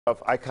Of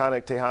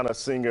iconic Tejana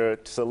singer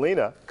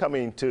Selena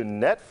coming to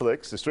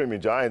Netflix. The streaming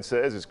giant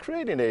says is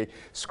creating a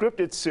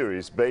scripted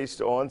series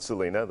based on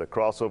Selena, the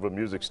crossover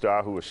music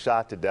star who was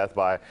shot to death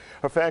by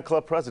her fan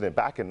club president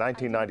back in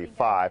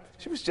 1995.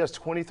 She was just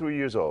 23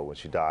 years old when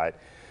she died.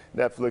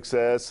 Netflix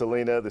says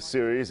Selena, the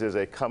series, is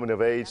a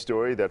coming-of-age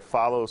story that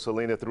follows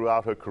Selena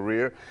throughout her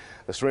career.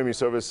 The streaming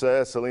service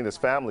says Selena's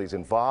family is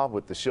involved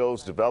with the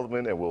show's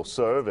development and will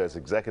serve as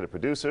executive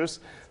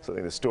producers.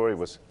 Selena's story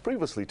was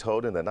previously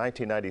told in the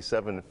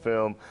 1997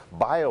 film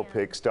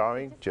biopic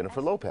starring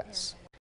Jennifer Lopez.